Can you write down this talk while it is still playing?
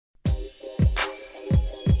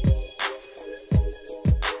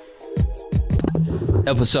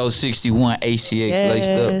Episode 61, ACH laced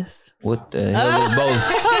up. What the hell is Bowler?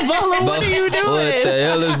 Bowler, what are you doing? What the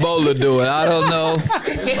hell is Bowler doing? I don't know.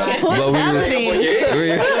 But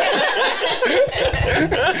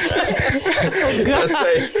Let's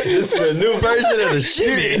say this is a new version of the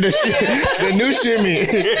shimmy. The new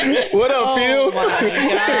shimmy. What up, Phil? What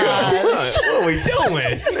are we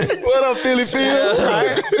doing? What up, Philly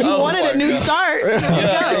Phil? You wanted a new start.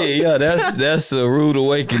 Yeah, that's a rude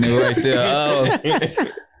awakening right there.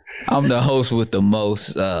 I'm the host with the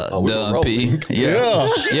most, Dun P.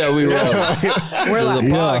 Yeah, we roll. We're like a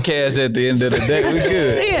podcast at the end of the day. We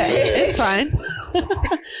good. Yeah, it's fine.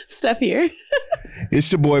 Steph here.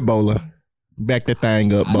 It's your boy Bowler. Back that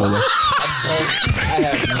thing up, Bowler. I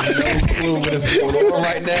have no clue what is going on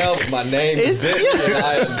right now. My name is Bentley, and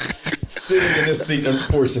I am sitting in this seat,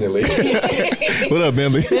 unfortunately. What up,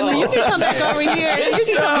 Bentley? Billy, you can come back over here. You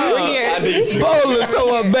can come over here. I need to. Bowler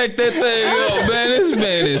told me back that thing up, man. This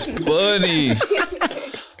man is funny.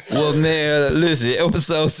 Well, man, listen,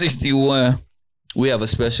 episode 61, we have a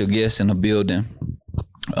special guest in the building.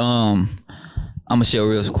 I'm gonna share a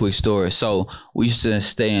real quick story. So we used to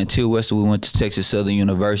stay in Tilwester. We went to Texas Southern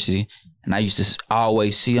University, and I used to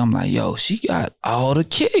always see. I'm like, yo, she got all the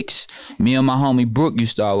kicks. Me and my homie Brooke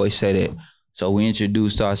used to always say that. So we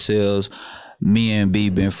introduced ourselves. Me and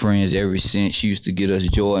B been friends ever since. She used to get us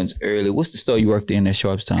Jordans early. What's the store you worked in at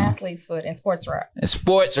Sharpstown? Athlete's Foot and Sports Rap. And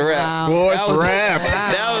Sports Rap. Wow. Sports Rap.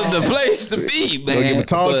 That was the place to be, man. Go give him a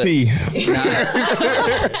tall tea.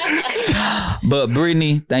 But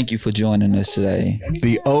Brittany, thank you for joining us today.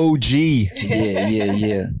 The OG.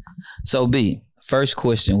 Yeah. So B, first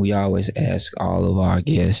question we always ask all of our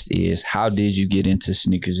guests is, how did you get into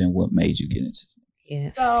sneakers and what made you get into sneakers?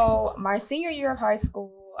 Yes. So my senior year of high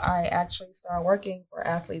school, I actually started working for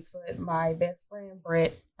Athlete's Foot. My best friend,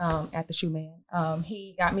 Brett, at the Shoe Man,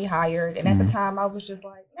 he got me hired. And at the time, I was just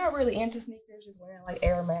like, not really into sneakers, just wearing like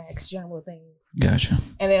Air Max, general things. Gotcha.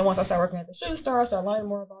 And then once I started working at the shoe store, I started learning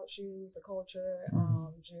more about shoes, the culture,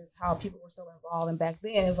 just how people were so involved. And back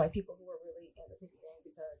then, it was like people who were really in the sneaker game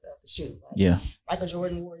because of the shoe. Like, Michael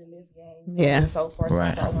Jordan wore it in this game, so on and so forth. So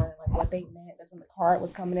I started learning like what they meant. That's when the card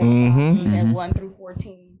was coming in, and 1 through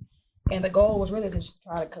 14. And the goal was really to just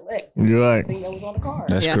try to collect everything that was on the card.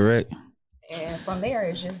 That's correct. And from there,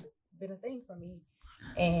 it's just been a thing for me.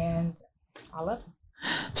 And I love it.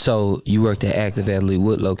 So you worked at Active Athlete.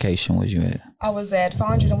 What location was you at? I was at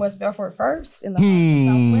Fondren and West Belfort first in the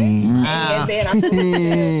Southwest. And then I moved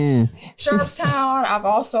to Sharpstown. I've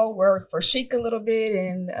also worked for Chic a little bit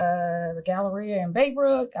in the Galleria in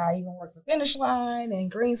Baybrook. I even worked for Finish Line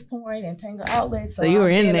and Greenspoint and Tanger Outlet. So you were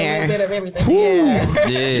in there. A little bit of everything.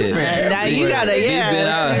 Yeah. Now you gotta,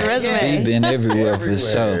 that's your resume. He's been everywhere for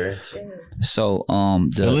sure. So,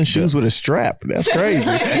 selling shoes with a strap. That's crazy.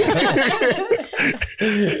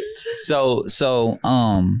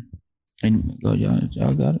 And go,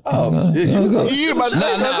 y'all got it. Oh, y'all go. You about to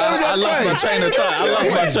say something? I lost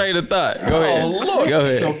my train of thought. Go ahead. Lord. Go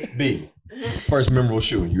ahead. So, B, first memorable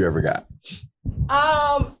shoe you ever got?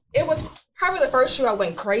 It was probably the first shoe I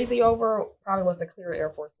went crazy over. Probably was the clear Air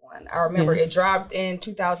Force One. I remember it dropped in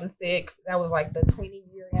 2006. That was like the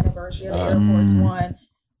 20-year anniversary of the Air Force One.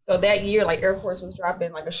 So that year, like Air Force was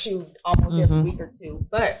dropping like a shoe almost every week or two.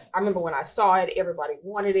 But I remember when I saw it, everybody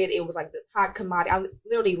wanted it. It was like this hot commodity. I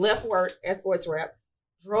literally left work at Sports Rep,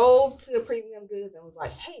 drove to Premium Goods, and was like,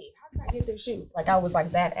 "Hey, how can I get this shoe?" Like I was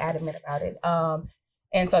like that adamant about it.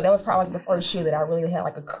 And so that was probably like the first shoe that I really had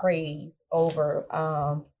like a craze over.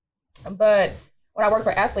 But when I worked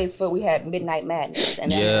for Athlete's Foot, we had Midnight Madness.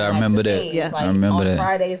 And I remember that. Yeah, I remember that. On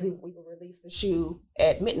Fridays, we would release the shoe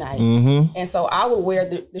at midnight. And so I would wear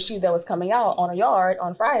the shoe that was coming out on a yard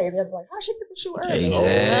on Fridays. They'd be like, "How should get the shoe early?"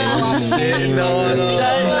 Exactly.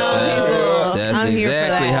 That's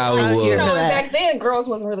exactly how it was. Back then, girls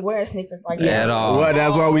wasn't really wearing sneakers like that at all. Well,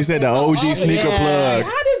 that's why we said the OG sneaker plug.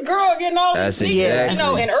 How this girl getting all these sneakers,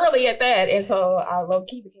 exactly. and early at that. And so I low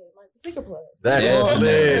key became like the sneaker plug. That is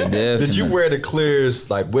lit. Definitely. Did you wear the clears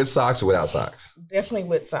like with socks or without socks? Definitely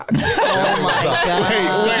with socks. Oh my God.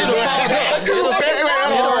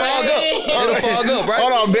 It'll fog up, right?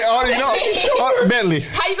 Hold on, Bentley.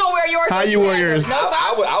 How you gonna wear yours? How you wear yours? No socks?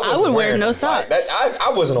 I would wear no socks.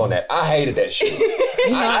 I wasn't on that. I hated that shoe.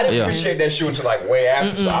 I didn't appreciate that shoe until like way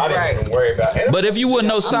after, so I didn't even worry about it. But if you wouldn't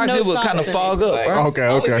know socks, it would kind of fog up, right? Okay.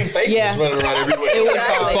 Running around everywhere. It would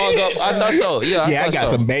fog up. I thought so. Yeah, I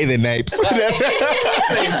got some bathing napes. I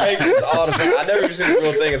say papers all the time. I never even seen the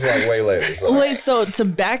real thing until like way later. So. Wait, so to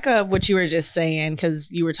back up what you were just saying,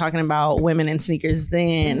 because you were talking about women in sneakers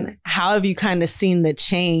then, how have you kind of seen the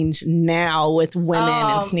change now with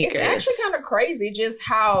women in sneakers? It's actually kind of crazy just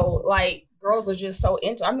how like girls are just so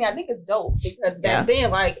into. I mean, I think it's dope because back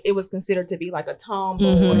then, like, it was considered to be like a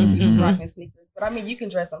tomboy if you was rocking sneakers. But I mean, you can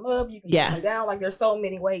dress them up, you can dress them down. Like, there's so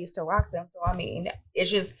many ways to rock them. So I mean, it's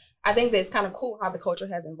just, I think that it's kind of cool how the culture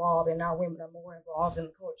has evolved, and now women are more involved in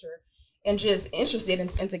the culture and just interested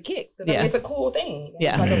into kicks because I mean, it's a cool thing.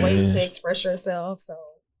 It's like a way to express yourself. So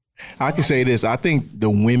I can say this: I think the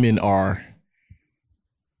women are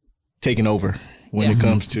taking over when it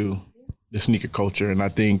comes to the sneaker culture, and I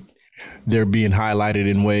think they're being highlighted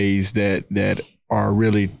in ways that are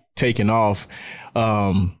really taking off.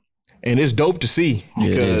 And it's dope to see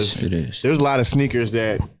because it is. There's a lot of sneakers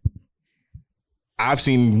that I've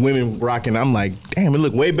seen women rocking. I'm like, damn, it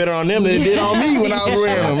looked way better on them than it did on me when I was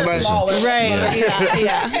wearing them. Right.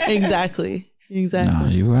 Yeah. Exactly. No,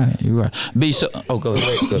 you're right. B, so, go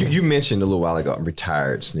ahead. You mentioned a little while ago,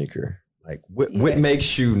 retired sneaker. Like, what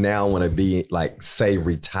makes you now want to be, like, say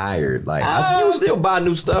retired? Like, you still buy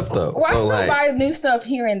new stuff, though. Well, so, I still buy new stuff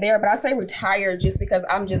here and there, but I say retired just because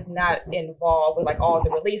I'm just not involved with, like, all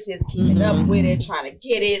the releases, keeping up with it, trying to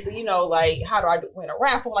get it, you know, like, how do I win a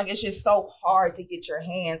raffle? Like, it's just so hard to get your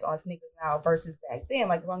hands on sneakers now versus back then.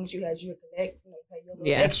 Like, as long as you had your connect, you know, pay your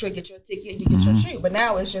little extra, get your ticket, you get your shoe. But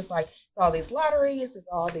now it's just, like, it's all these lotteries, it's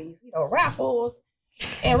all these, you know, raffles.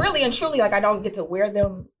 And really and truly, like, I don't get to wear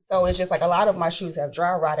them. So it's just like a lot of my shoes have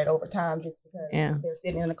dry rotted over time just because they're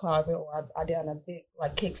sitting in the closet, or I did a big,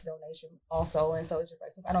 like, kicks donation also. And so it's just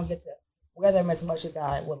like, since I don't get to wear them as much as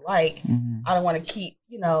I would like, I don't want to keep,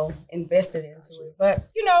 you know, invested into it. But,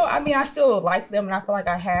 you know, I mean, I still like them, and I feel like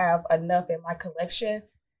I have enough in my collection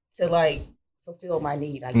to, like, fulfill my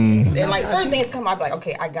need, I guess. And, like, certain things come out, like,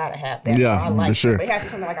 okay, I gotta have that. Yeah, I like for sure. But it has to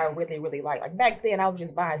be something like I really, really like. Like, back then, I was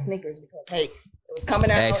just buying sneakers because, hey, it was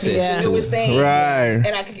coming out, access to his thing, right?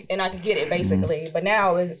 And I could get it basically. But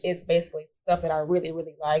now it's basically stuff that I really,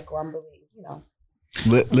 really like, or I'm really, you know.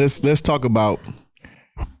 Let's talk about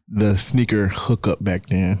the sneaker hookup back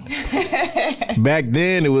then. Back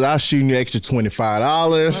then, it was I was shooting you extra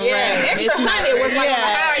 $25. Yeah, extra $100 was like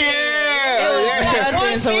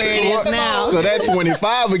to where it is now. So that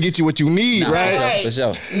 25 will get you what you need, right? For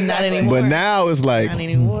sure. Not anymore. But now it's like, Not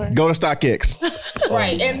anymore. go to StockX.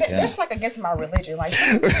 Right, and that's like against my religion. Like,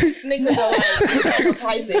 sneakers are like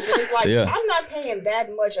prices. And it's like, I'm not paying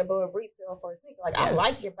that much above retail for a sneaker. Like, I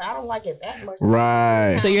like it, but I don't like it that much.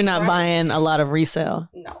 Right. So you're not buying a lot of resale?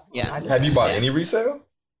 No. Yeah. Have you bought any resale?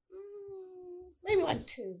 Maybe like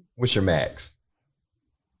 2. What's your max?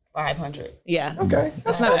 500. Yeah. Okay,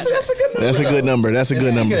 that's a good number. That's a good number. That's a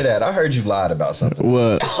good number. Speaking of that, I heard you lied about something.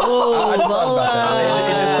 What? I just thought about that.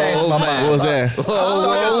 It just came to my mind. What was that? I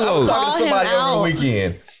was talking to somebody over the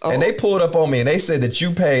weekend, and they pulled up on me, and they said that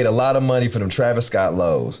you paid a lot of money for them Travis Scott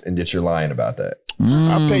lows, and that you're lying about that.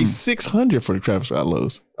 I paid $600 for the Travis Scott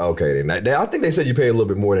lows. Okay, then I think they said you paid a little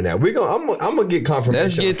bit more than that. I'm gonna get confirmation.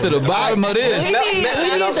 Let's get to the bottom of this. We need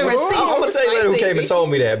the receipts. I'm gonna tell you later who came and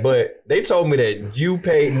told me that, but they told me that you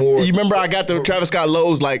paid more. You remember I got the Travis Scott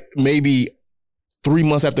lows like maybe 3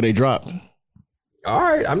 months after they dropped. All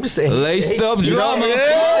right, I'm just saying. Laced up drama. He said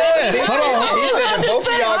that both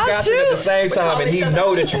of y'all got them at the same time, and he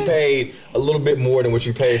know that you paid a little bit more than what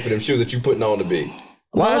you paid for them shoes that you putting on to be.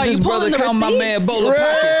 Why is this brother call my man Bowler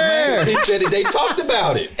Pockets, man? He said that they talked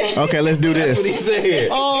about it. Okay, let's do That's what he this. said.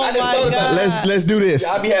 Oh, I just my thought about it. God. Let's do this.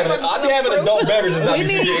 I'll be having adult beverages. Let's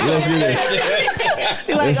do this.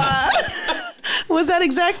 You're like, was that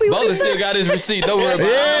exactly what Bowler he said? still got his receipt. Don't worry about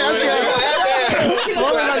it.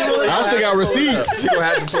 I still got receipts. You're gonna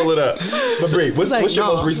have to pull it up. But Bree, what's your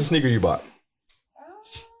most recent sneaker you bought?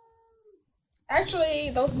 Actually,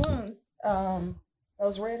 those ones,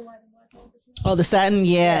 those red, white, and black ones. Oh, the satin,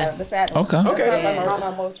 yeah. The satin. Okay. That's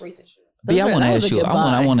my most recent shoe. B, I want to That was ask a you. good I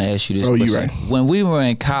buy. want to ask you this Oh, you question. right. When we were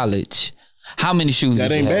in college, how many shoes That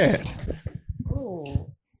did ain't you have? bad. Ooh.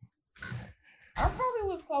 I probably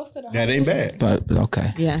was close to the That ain't bad. But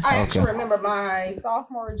okay. Yeah. I actually remember my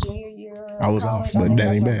sophomore, junior year. I was college, off, but think that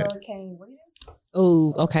that's ain't when bad. Hurricane Rita.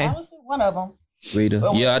 Oh, okay. Honestly, one of them. Rita.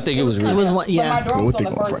 Yeah, I think it was It Rita. was one, But yeah. my dorm was on We'll the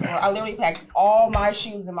take one first for floor. I literally packed all my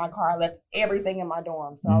shoes in my car. I left everything in my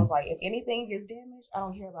dorm. So I was like, if anything gets damaged, I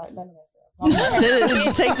don't care about none of that stuff. I'm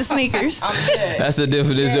good. Take the sneakers. I'm good. That's the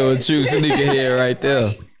definition of a true sneakerhead right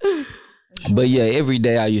there. But yeah, every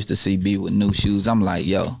day I used to see B with new shoes. I'm like,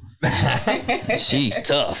 yo, she's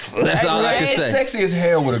tough. That's all I can It's say. sexy as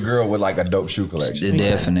hell with a girl with like a dope shoe collection.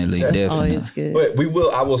 Definitely. Always good. But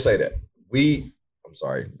I will say that I'm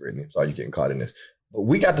sorry, Brittany. I'm sorry you're getting caught in this. But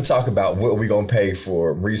we got to talk about what we gonna pay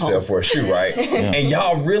for resale for a shoe, right?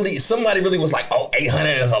 And somebody really was like, oh, 800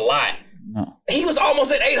 is a lot. No. He was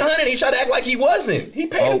almost at 800. He tried to act like he wasn't. He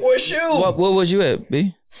paid for a shoe. What was you at,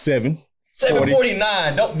 B? 7.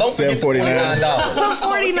 $749. Don't forget the $49.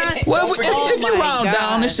 $49. Well, if you round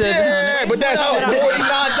down, it's $700. But that's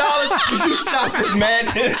 $49. You stop this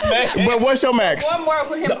madness, man. But what's your max? One more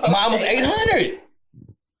with him. Mine was $800.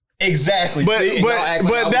 Exactly. But See, y'all act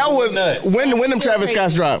like that I was nuts. when them Travis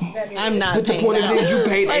Scotts dropped. I'm not But the paying point that. is, you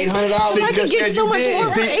paid $800. I could get so much more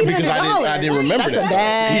for $800. Because I didn't remember That's that. a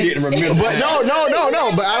bad. He didn't remember. But no.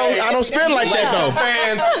 But I don't spend like that though.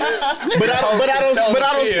 Fans. But I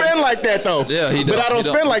don't spend like that though. Yeah, he don't. But I don't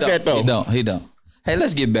spend like that though. He don't. Hey,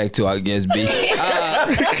 let's get back to our guest, B.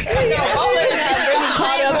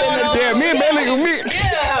 Yeah, me and Bailey.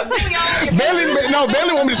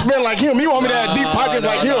 Bailey want me to spend like him. He want me to have deep pockets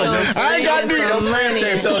like him. I ain't got deep.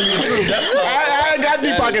 I ain't got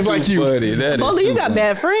deep pockets like you. Buddy, that is Bowler, you got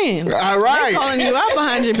bad friends. All right. Calling you out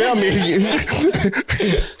behind your Tell back.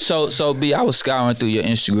 me. So B, I was scouring through your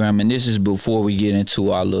Instagram, and this is before we get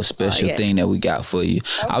into our little special thing that we got for you.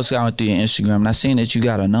 I was scouring through your Instagram, and I seen that you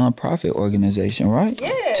got a nonprofit organization, right?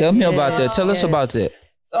 Yes. Tell me about that. Tell us Yes. about that.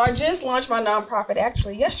 So I just launched my nonprofit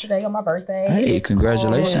actually yesterday on my birthday. Hey, It's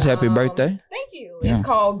congratulations. called, Happy birthday. Thank you. Yeah. It's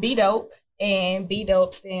called Be Dope, and Be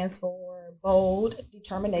Dope stands for bold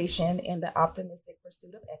determination and the optimistic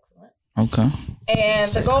pursuit of excellence. Okay. And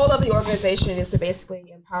the goal of the organization is to basically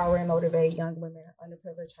empower and motivate young women,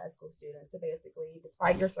 underprivileged high school students to basically,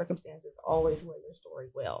 despite your circumstances, always wear your story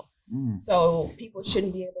well. So people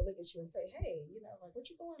shouldn't be able to look at you and say, hey, like, what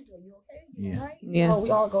you going through? You okay? You all right? Yeah. We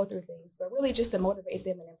all go through things, but really just to motivate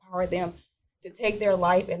them and empower them to take their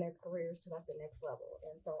life and their careers to like the next level.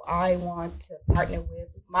 And so I want to partner with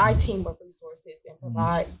my team of resources and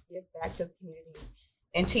give back to the community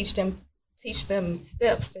and teach them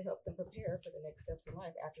steps to help them prepare for the next steps in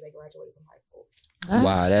life after they graduate from high school.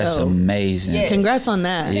 Wow, that's so- amazing. Yes. Congrats on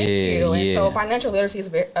that. Thank you. And yeah. so financial literacy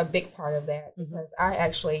is a big part of that because I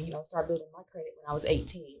actually, started building my credit when I was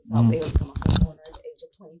 18. So I was able to become a homeowner at the age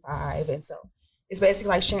of 25. And so it's basically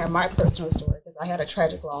like sharing my personal story because I had a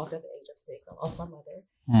tragic loss at the age of 6. I lost my mother.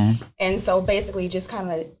 And so basically just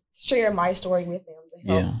kind of share my story with them to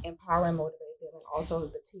help empower and motivate them, and also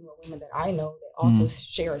the team of women that I know that also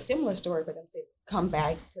share a similar story for them to come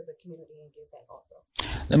back to the community and give back also.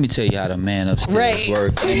 Let me tell you how the man upstairs Right.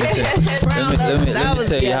 work. Let me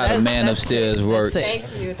tell you how the man upstairs works. Thank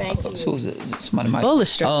you. Who's it? Somebody might. Bowler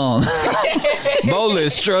struggling. Bowler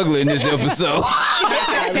is struggling this episode.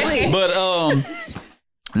 But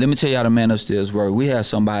let me tell you how the man upstairs work. We have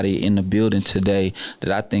somebody in the building today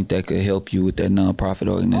that I think that could help you with that nonprofit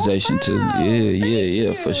organization too.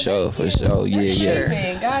 Yeah, for sure.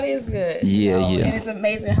 Yeah. God is good. Yeah. And it's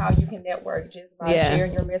amazing how you can network just by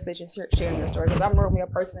sharing your message and sharing your story. Because I'm normally a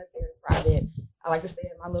person that's very private. I like to stay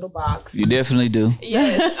in my little box. You definitely do.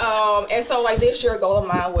 Yes. And so like this year, goal of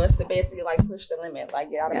mine was to basically like push the limit, like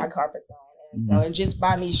get out of my comfort zone. And so, and just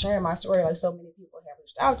by me sharing my story, like so many people have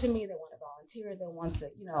reached out to me. They want to volunteer. They want to,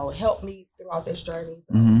 help me throughout this journey.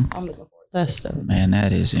 So I'm looking forward to That's dope. Man,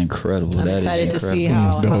 that is incredible. I'm That is excited to see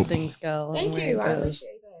incredible. how things go. Thank and where you. it I goes.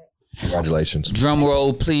 appreciate that. Congratulations. Drum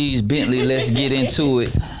roll, please, Bentley. Let's get into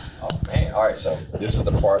it. Oh, man. All right, so this is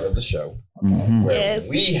the part of the show where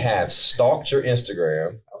we have stalked your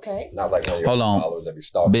Instagram. Okay. Not like one of your Hold on. followers that be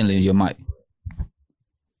stalking. Bentley, your mic.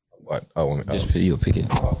 What? Oh, You'll pick it.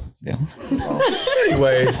 Yeah.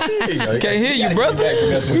 anyways. Can't hear you, brother. Back to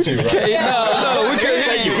messing with you, right? No, we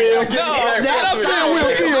can't hear you, Bill. No,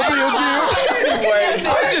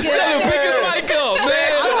 I just said him pick his mic up,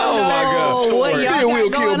 man. Oh my God. What y'all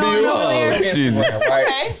got going on over there? Instagram, right?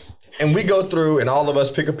 Okay. And we go through and all of us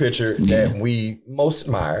pick a picture that we most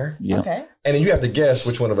admire. Yeah. Okay. And then you have to guess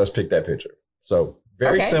which one of us picked that picture. So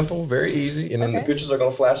very Okay. simple, very easy. And then the Okay. pictures are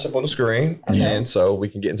going to flash up on the screen. And then so we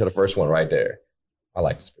can get into the first one right there. I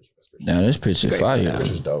like this picture. Now this picture fire. This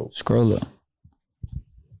picture's dope. Scroll up.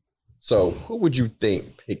 So who would you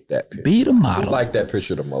think picked that picture? Be the Who model. liked that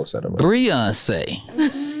picture the most out of us? Beyonce.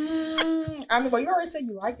 Well, you already said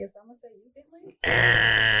you like it, so I'm gonna say you didn't.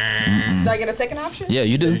 Do I get a second option? Yeah,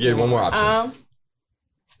 you do. You get one more option.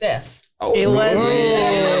 Steph. Oh, It was. That's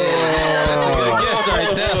a good guess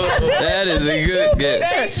right there. That is a good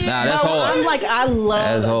guess. Nah, that's hard. I'm like, I love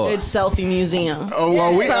That's a hard. good selfie museum. Oh,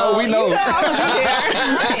 well, we know.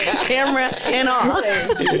 Camera and all.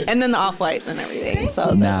 And then the off-whites and everything.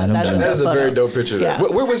 So Nah, them that's done. that is a photo. very dope picture. Yeah.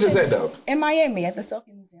 Where was this at though? In Miami at the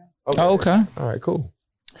Selfie Museum. Oh, okay. All right, cool.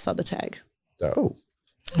 I saw the tag. Dope.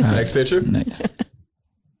 Next picture.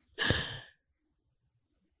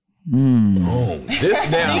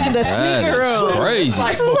 This now. The sneaker room. Crazy.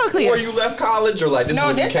 Like This is so clear. before you left college, or like this? No, is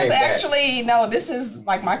when you this came is back? actually this is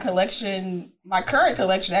like my collection, my current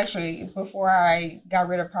collection actually. Before I got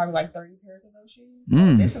rid of probably like 30 pairs of those shoes. So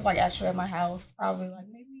this is like actually at my house, probably like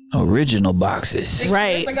maybe Original boxes. 6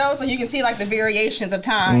 Right. years ago, so you can see like the variations of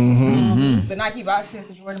time. The Nike boxes,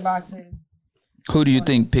 the Jordan boxes. Who do you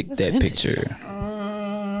think picked that picture?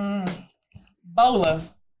 Bola.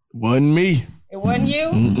 Wasn't me. It wasn't you?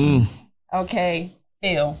 Mm-mm. Okay,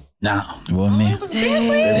 Phil. No, it wasn't me. It was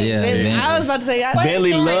Bentley. Yeah, Bentley. I was about to say,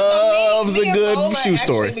 Bentley So loves me a and good Bola shoe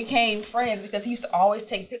story. actually became friends because he used to always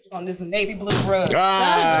take pictures on this navy blue rug.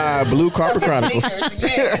 Blue Carpet Chronicles. Sneakers,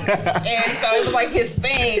 yes. And so it was like his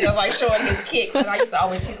thing of like showing his kicks. And I used to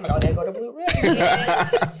always tease him like, oh, there go the blue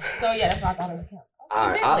rug. So yeah, that's why I thought it was him.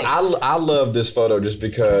 I love this photo just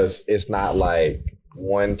because it's not like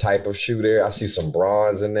one type of shoe there. I see some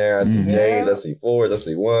bronze in there. I see J's. I see 4s. I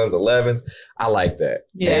see 1s, 11s. I like that.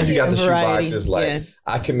 Yeah. And you got the shoe Variety. boxes. Like Yeah.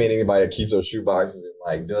 I commend anybody that keeps those shoe boxes and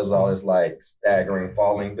like does all this like staggering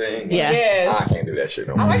falling thing. Like, Yeah. Yes. I can't do that shit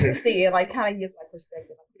no I more. like to see it. Like kind of gives my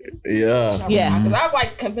perspective. Yeah. Yeah. Because I'm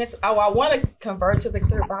like convinced. Oh, I want to convert to the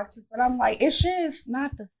clear boxes, but I'm like, it's just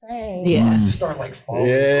not the same. Yeah. Just start like falling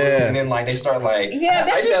Yeah. through, and then like they start like Yeah,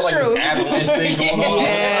 this I used to is have, like, true. This avalanche thing going on.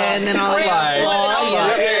 Yeah, and then all the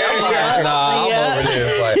I'm over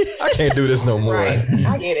this. Like I can't do this no more. Right.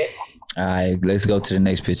 I get it. All right, let's go to the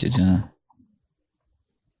next picture, John.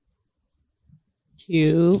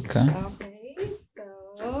 Cute. Okay. Okay,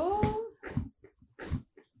 so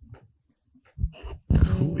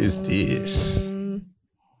Who is this?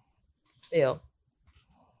 Phil.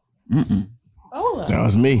 Bola. That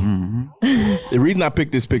was me. Mm-hmm. The reason I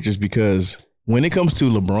picked this picture is because when it comes to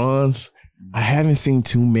LeBrons, I haven't seen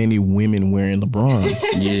too many women wearing LeBrons.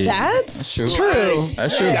 Yeah. That's true. true.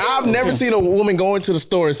 That's true. I've never seen a woman go into the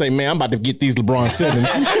store and say, "Man, I'm about to get these LeBron 7s." You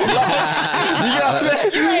know what I'm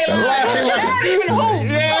saying?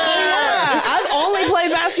 Yeah. I've only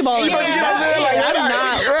played basketball. You know what I'm saying? Like, I'm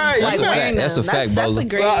not right. like That's a wearing fact. That's them. a fact, That's Bola. a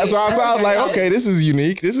great. So I was like, okay, this is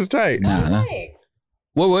unique. This is tight. Nah. Thanks.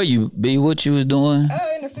 Where were you, B? What you was doing? In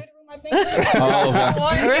the fitting room, I think. Oh,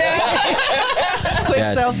 okay. Quick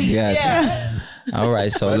Gotcha, selfie. gotcha. Yeah. All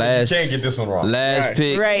right, so You last can't get this one wrong. last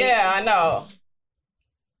pick. Right. Yeah, I know.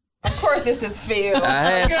 Of course, this is Phil. I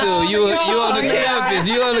had to. You on the campus.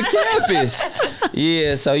 You on the campus.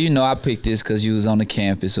 Yeah, so I picked this because you was on the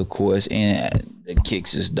campus, of course, and the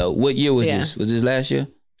kicks is dope. What year was this? Was this last year?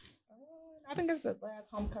 I think it's the last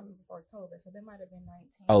homecoming before COVID, so that might have been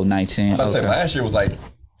 19. Oh, 19. I was Okay. saying last year was like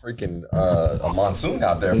freaking a monsoon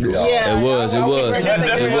out there for y'all. Yeah. It was. It was. It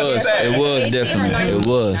was. It was 18 or definitely. 19, It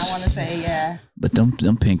was. I want to say, yeah. But them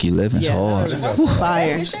pink 11s hard. that was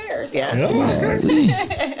fire. We share, so.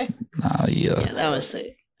 Yeah. Oh yeah. Yeah, that was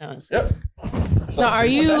sick. That was sick. Yep. So are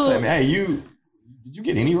you? Hey, did you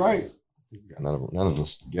get any right? None of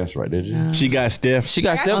us guessed right, did you? She got Steph. She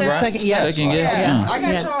got I Steph said right. second- yeah. Second guess. Yeah, I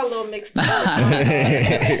got Yeah. y'all a little mixed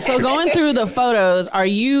up. So going through the photos, are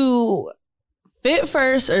you fit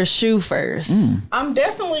first or shoe first? I'm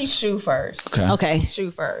definitely shoe first. Okay. Okay.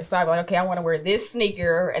 Shoe first. So I'm like, okay, I want to wear this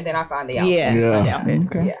sneaker, and then I find the outfit. Yeah. Yeah.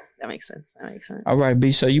 Yeah. That makes sense. That makes sense. All right,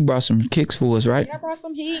 B. So you brought some kicks for us, right? I brought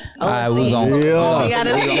some heat. Oh, All right, see. we're gonna. Yeah. We gotta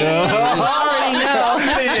see. I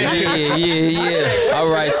already know. Yeah. All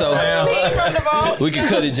right, so Heat from the vault. we can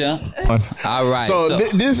cut it, John. All right. So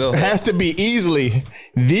this go ahead. has to be easily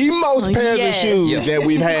the most pairs Yes. of shoes that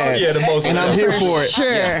we've had. Yeah, the most. And I'm here for it. Sure.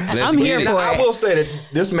 Let's I'm get here it. for I it. will say that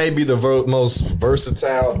this may be the most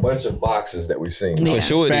versatile bunch of boxes that we've seen. Yeah. For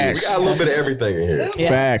sure it Facts. We is. got a little bit of everything in here. Yeah.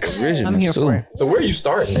 Facts. Original, I'm here too. for it. So where are you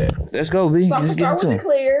starting at? Let's go, B. So I'm Just gonna get start it with to the him.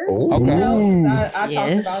 clears. Okay. You know, since I talked about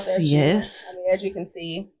Yes, that shoe. yes. I mean, as you can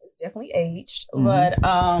see, it's definitely aged, Mm-hmm.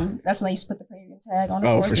 but that's when I used to put the premium tag on it.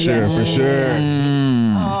 Oh, of course. for sure, for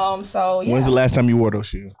sure. So yeah. When's the last time you wore those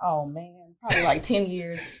shoes? Oh man, probably like 10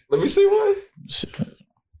 years. Let me see one. It's been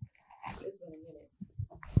a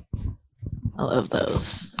minute. I love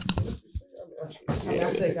those. I mean, I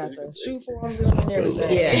still got the shoe forms in and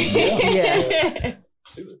everything. Yeah.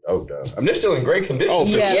 These are dope, though. I mean, they're still in great condition. Oh,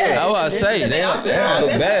 for too. sure. Yeah. I was say they don't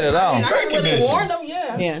look bad at all. I haven't really worn them,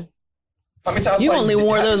 yeah. Yeah. How many times You have only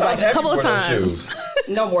wore those like a have you couple of worn those times. shoes?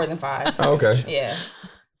 No more than 5. Oh, okay. Yeah.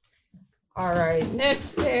 All right.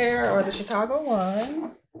 Next pair are the Chicago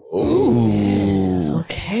ones. Ooh.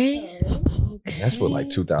 Okay. That's what, like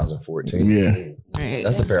 2014. Yeah. Right.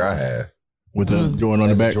 That's the pair I have. With the Jordan on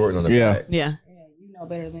the That's back. the Jordan on the Yeah. back. Yeah. Yeah, you know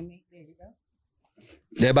better than me. There you go.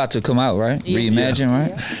 They're about to come out, right? Reimagine,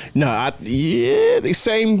 right? No, the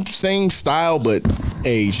same style, but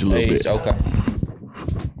aged a little Age, bit. okay.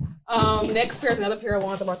 Next pair is another pair of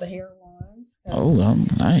ones about the hair ones. Oh,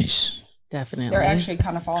 nice. Definitely. They're actually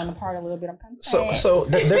kind of falling apart a little bit. I'm kind of sad. So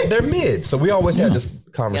they're mid. So we always have this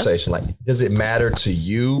conversation. Like, does it matter to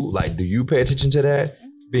you? Like, do you pay attention to that?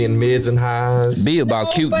 being mids and highs. Be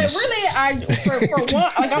about cuteness. But really, for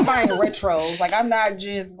one, like I'm buying retros. Like I'm not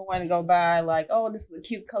just going to go buy like, oh, this is a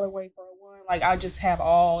cute colorway for one. Like I just have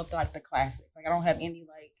all like the classics. Like I don't have any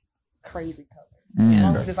like crazy colors. As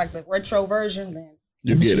long as it's like the retro version, then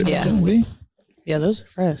You get it. Yeah. Yeah, those are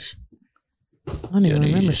fresh. I don't even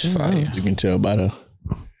remember seeing those. You can tell by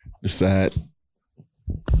the side.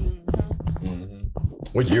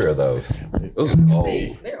 What year are those? Those are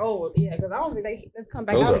old. they're old. Yeah, because I don't think they've come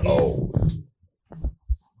back Those out are again. old.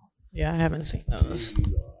 Yeah, I haven't seen those.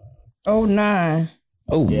 09.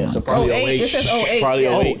 Oh, Yeah, so probably 08. 08. This is 08. Probably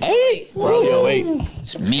Yeah. 08. Probably 08.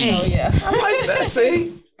 it's me. Oh yeah. I like that.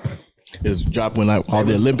 See, It's dropped when like all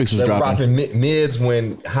the Olympics was they're dropping. dropping mids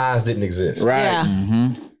when highs didn't exist. Right. Yeah.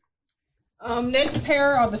 Mm-hmm. Next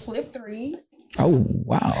pair are the Flip 3s. Oh,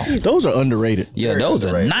 wow. Those are underrated. Yeah, Very those are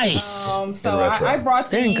underrated. nice. So retro. I brought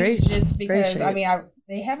They're in these great- just because shape. I mean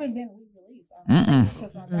they haven't been re-released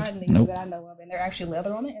since I've gotten these Nope. that I know of, and they're actually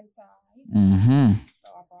leather on the inside. Mm-hmm.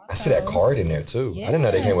 So I brought I see that those. card in there too. I didn't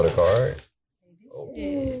know they came with a card.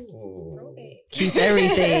 Keep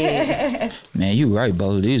everything. Man, you right,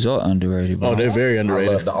 Bo. These are underrated, bro. Oh, they're very I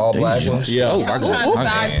underrated. love the all black ones. Yeah. Oh, I I was got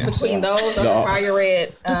decides okay. between those or the fire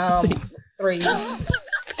red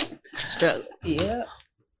 3s. Struggle. Yeah.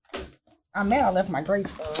 I'm mad I left my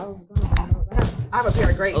grapes though. I was going to bring those. I have a pair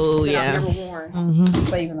of grapes Oh, that yeah. I've never worn. Mm-hmm.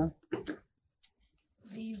 Saving them.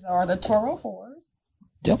 These are the Toro 4s.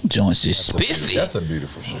 Them joints is spiffy. That's a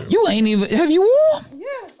beautiful shoe. You ain't even, have you worn?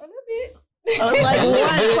 Yeah, a little bit. Like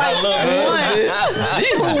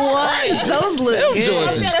once. Those look Them good.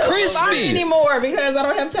 joints is I don't buy crispy. anymore because I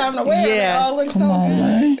don't have time to wear them. Yeah. They all look so Come on,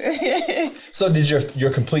 man. good. So did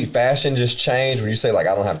your complete fashion just change when you say like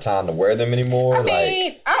I don't have time to wear them anymore? I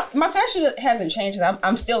mean, my fashion hasn't changed.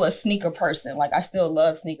 I'm still a sneaker person. Like I still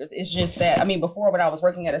love sneakers. It's just that I mean, before when I was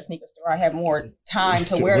working at a sneaker store, I had more time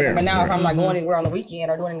to wear them. But now if I'm like going anywhere on the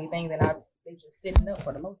weekend or doing anything, then they just sitting up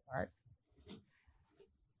for the most part.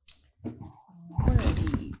 What are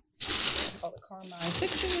these? Oh, the Carmine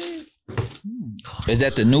 6s. Is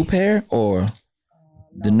that the new pair or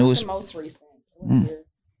the newest? The most recent. What year?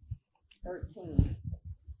 13.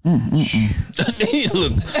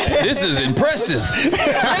 Look, this is impressive. I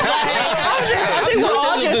think the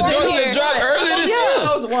joint that dropped earlier this year.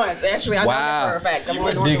 Those ones. Actually, I know that for a fact. I'm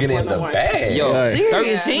only digging in the one. bag. Yo,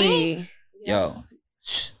 Seriously. Yo,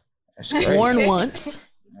 that's crazy. Worn once.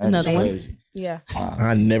 Another one. Crazy. Yeah.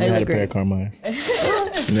 I never They had a look pair of Carmine.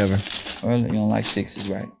 Never. Well, you don't like 6s,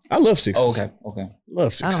 right? I love sixes. Oh, okay, okay. Love I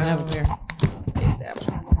sixes. don't have a pair.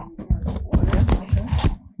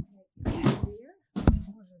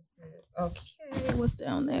 Okay, what's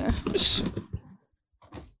down there?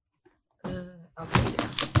 Okay.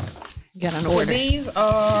 You got an So order. these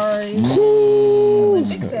are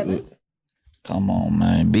Olympic 7s. Come on,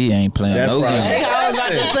 man. B ain't playing That's no right. game. I was about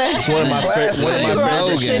to say. It's one of my Classic. one of Yeah, my bro. favorites.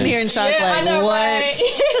 Just sitting here in shock, Yeah, I like, know, what?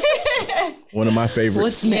 right? One of my favorites.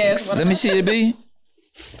 What's next? Yes. Let me see it, B.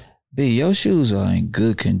 B, your shoes are in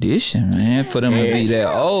good condition, man. For them to be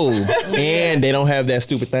that old. And they don't have that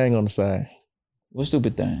stupid thing on the side. What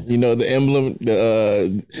stupid thing? You know the emblem.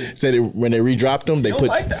 The said when they redropped them, they don't put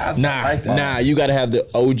like that. I nah, like that. nah. You got to have the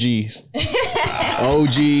OGs.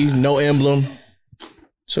 OG, no emblem.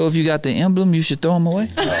 So if you got the emblem, you should throw them away.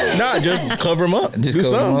 Nah, just cover them up. Just Do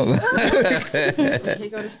cover 'em something. up. Here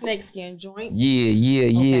go the snakeskin joint.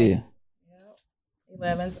 Yeah.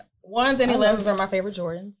 11s. 1s and 11s are my favorite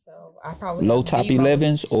Jordans. So I probably Low have top the most-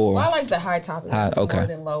 11s or Well, I like the high top 11s High, okay. more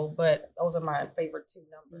than low, but those are my favorite 2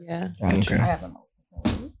 numbers. Yeah. Gotcha. I have the most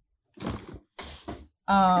of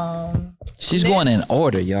those. She's going in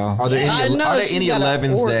order, y'all. Are there I any, know, are there she's any got an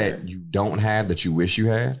 11s order. that you don't have that you wish you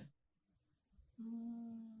had?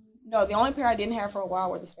 No, the only pair I didn't have for a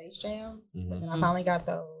while were the Space Jams, but then I finally got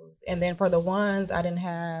those. And then for the 1s, I didn't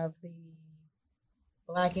have the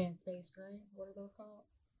black and space gray. What are those called?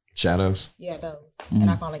 Shadows. Yeah, those. And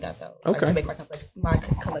I finally got those. Like, Okay. to make my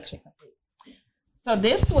collection complete. So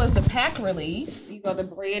this was the pack release. These are the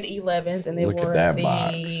red 11s, and they Look at were that the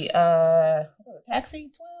box.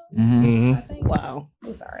 Taxi 12s. Mm-hmm. I think. Wow.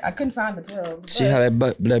 Oh, sorry, I couldn't find the 12s. See how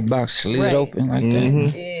that box slid Right. open like that?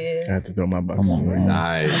 Mhm. I have to Is throw my box. Come on, man.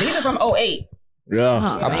 Nice. these are from 08. Yeah.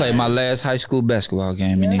 Huh. I played my last high school basketball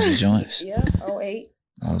game in these joints. Yeah, 08.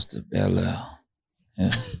 I was the Bel Air.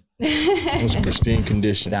 Yeah. It was pristine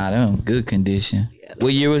condition. Nah, they're in good condition.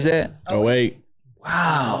 What year was that? Oh wait.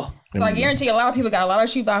 Wow. So I guarantee a lot of people got a lot of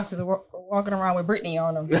shoe boxes walking around with Britney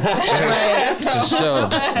on them. For sure.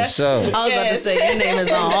 For sure. I was about to Yes. say your name is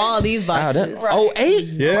on all these Wow, that, boxes. oh, 08?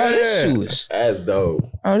 Yeah. Bro, this shoe is, That's dope.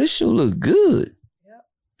 oh, this shoe look good.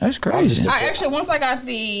 That's crazy. I actually, once I got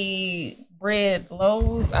the red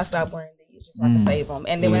lows, I stopped wearing these just so I could save them.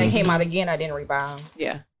 And then when they came out again, I didn't rebuy them.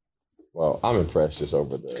 Yeah. Well, I'm impressed just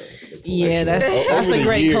over the Yeah, that's over a the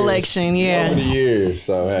great years. collection. Over Yeah. the years,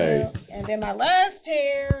 so hey. And then my last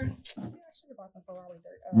pair, see, I should have bought them for Raleigh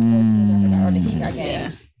 14s, or the Heat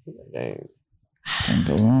games. Dang. Can't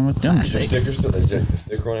go wrong with them. The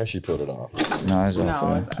sticker on there, she put it off. No, it's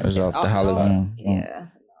off the Halloween. Yeah.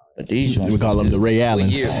 But these joints, We call them the Ray What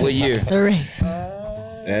Allens. year? What year? The race.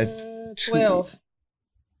 That 12.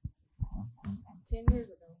 10 years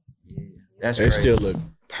ago. That's they crazy. still look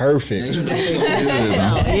perfect.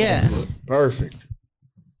 Yeah. Perfect.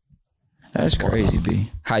 That's crazy, B.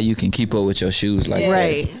 How you can keep up with your shoes like that.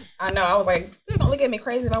 Right. I know. I was like, they're gonna look at me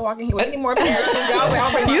crazy if I walk in here with any more pairs of shoes.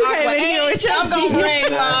 I'll bring my You Aqua came in here 8. with your I'm gonna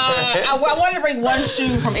bring I wanted to bring one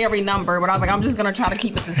shoe from every number, but I was like, I'm just gonna try to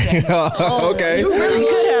keep it to 7. Okay. You really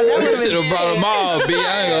could have. That would You have should been have brought them all, B.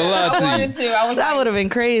 I ain't gonna I lie to you. wanted to. I was that like, would have been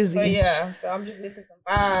but crazy. yeah, so I'm just missing some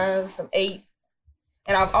 5s, some 8s.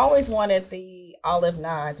 And I've always wanted the olive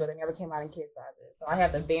 9s, but they never came out in kid sizes. So I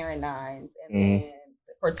have the Baron 9s. And then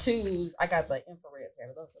for 2s, I got the infrared pair.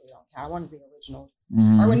 Those really don't count. I wanted the originals.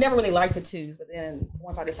 I would never really like the 2s, but then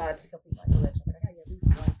once I decided to complete my collection, I gotta get at least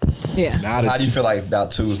one. Yeah. Now How do you feel like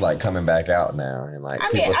about twos like coming back out now and like I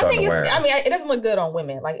mean, people I starting think to wear it's, them? I mean, it doesn't look good on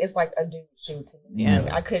women. Like, it's like a dude shoe to me. Yeah.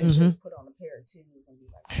 Like, I couldn't just put on a pair of 2s and be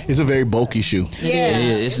like, it's a very bulky shoe. yeah.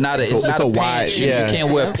 It's not a, So it's not it's a a wide wide- shoe. yeah. You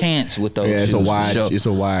can't wear pants with those Yeah, it's shoes. a for wide. sure. It's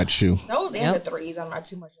a wide shoe. Those and the 3s, I'm not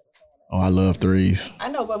too much of a fan of. Oh, I love threes. I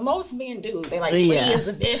know, but most men do. They like, 3 Yeah. is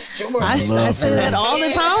the best shoe. I say that all the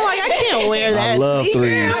time. I'm like, I can't wear that. I love sneaker.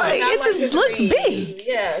 threes. Like, I it like just the looks 3s. big.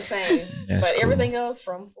 Yeah, same. That's But cool. everything else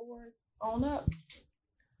from 4 on up.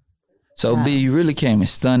 So B, you really came and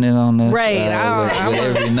stunning on us, Right, with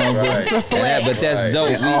every number. Right. It's a flex. But that's dope.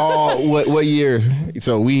 And all what year?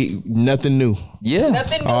 So we nothing new. Yeah,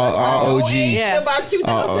 Nothing All OG. Yeah. to about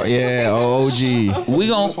 2000. Yeah, OG. we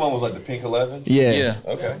gon' This one was like the pink 11. Yeah. yeah.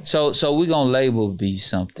 Okay. So we gonna label B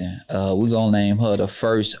something. We gonna name her the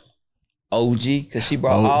first OG because she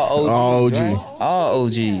brought all OGs. all OG. right? All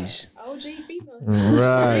OGs. OG female.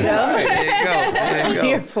 Right. There I'm you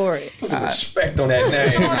here go. for it. Put some respect on that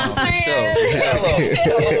name. You know what I'm saying?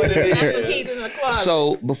 Got some heat in the closet.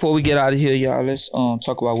 So before we get out of here, y'all, let's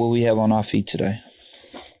talk about what we have on our feet today.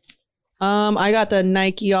 I got the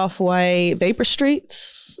Nike Off-White Vapor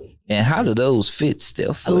Streets. And how do those fit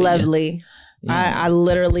still? For you? Lovely. Yeah. I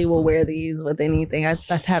literally will wear these with anything. I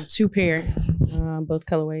have 2 pair, both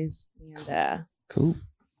colorways. And Cool.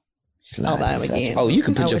 I'll buy them again. Oh, you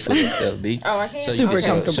can I put your wish foot I- up, B. Oh, I can't. So you Super can show-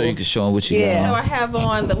 comfortable. So you can show them what you Yeah. So got. I have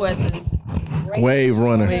on the Wave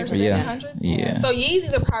runner. Wave Yeah. 700s? Yeah. So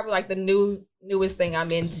Yeezys are probably like the newest thing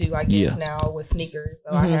I'm into, I guess, Yeah. now with sneakers.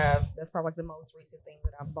 So that's probably like the most recent thing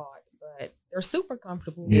that I've bought. But they're super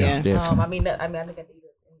comfortable. Yeah. Definitely. I think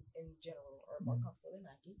Adidas in general are more comfortable than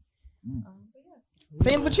Nike. But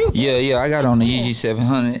yeah. Same with you. Yeah. I got on the Yeezy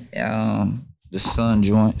 700. The Sun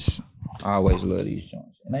joints. I always love these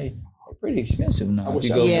joints, and they're pretty expensive now. If you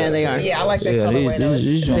go- Yeah, they are. Yeah, I like that Yeah, colorway. though. these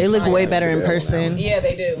It's joints- They look way better in Yeah. person. Yeah,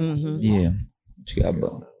 they do. Mm-hmm. Yeah. What you got,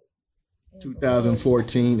 bro?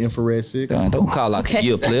 2014 infrared 6. Don't call out the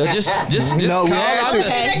year, player. Just No, we call had out to.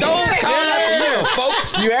 the, don't call out the year,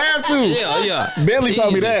 folks. You have to. Yeah. Bentley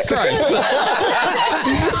told me Jesus that. Christ.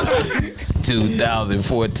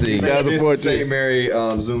 2014. St. 2014. Mary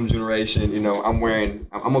Zoom generation. You know, I'm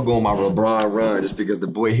gonna go on my LeBron run just because the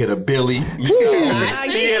boy hit a Billy. You know,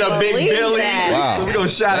 he hit a big believe Billy. that. Wow. So we're gonna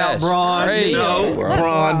shout That's out Braun. crazy, You know, bro. A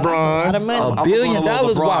lot Bron. of money. $1 I'm billion going on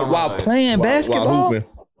LeBron while run. playing basketball. hooping.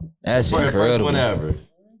 That's First incredible. whenever.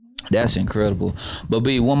 That's incredible. But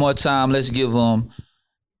B, one more time, let's give them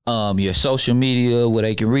your social media, where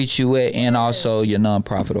they can reach you at, and also your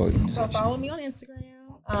nonprofit So organization. follow me on Instagram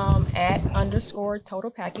at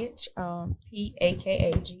 _total package,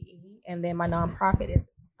 PAKAGE. And then my nonprofit is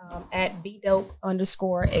at BDope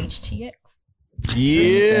 _HTX. Anything else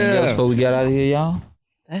Yeah. before we get out of here, y'all?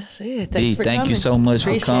 That's it. B, Thanks for thank coming. you so much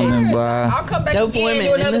Appreciate for coming it. by. I'll come back Dope again, women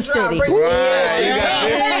do in another the drop. city. Bring Right, me you in. got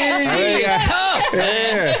She is tough,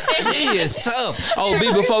 man. She is tough. Oh,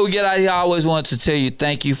 B, before we get out of here, I always want to tell you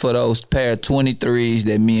thank you for those pair of 23s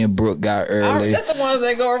that me and Brooke got early. That's the ones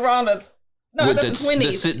that go around the. No, With that's the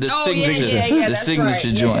 20s. the Oh, signature, yeah, the that's signature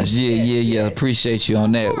right. joints. Yeah. Yes. Appreciate you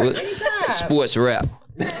on that. Of course, anytime. Sports rap.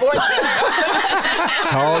 Sports.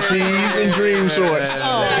 Tall tees and dream shorts.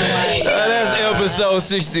 That's episode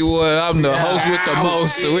 61. I'm the host with the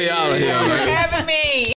most. So we out of here, man. having me.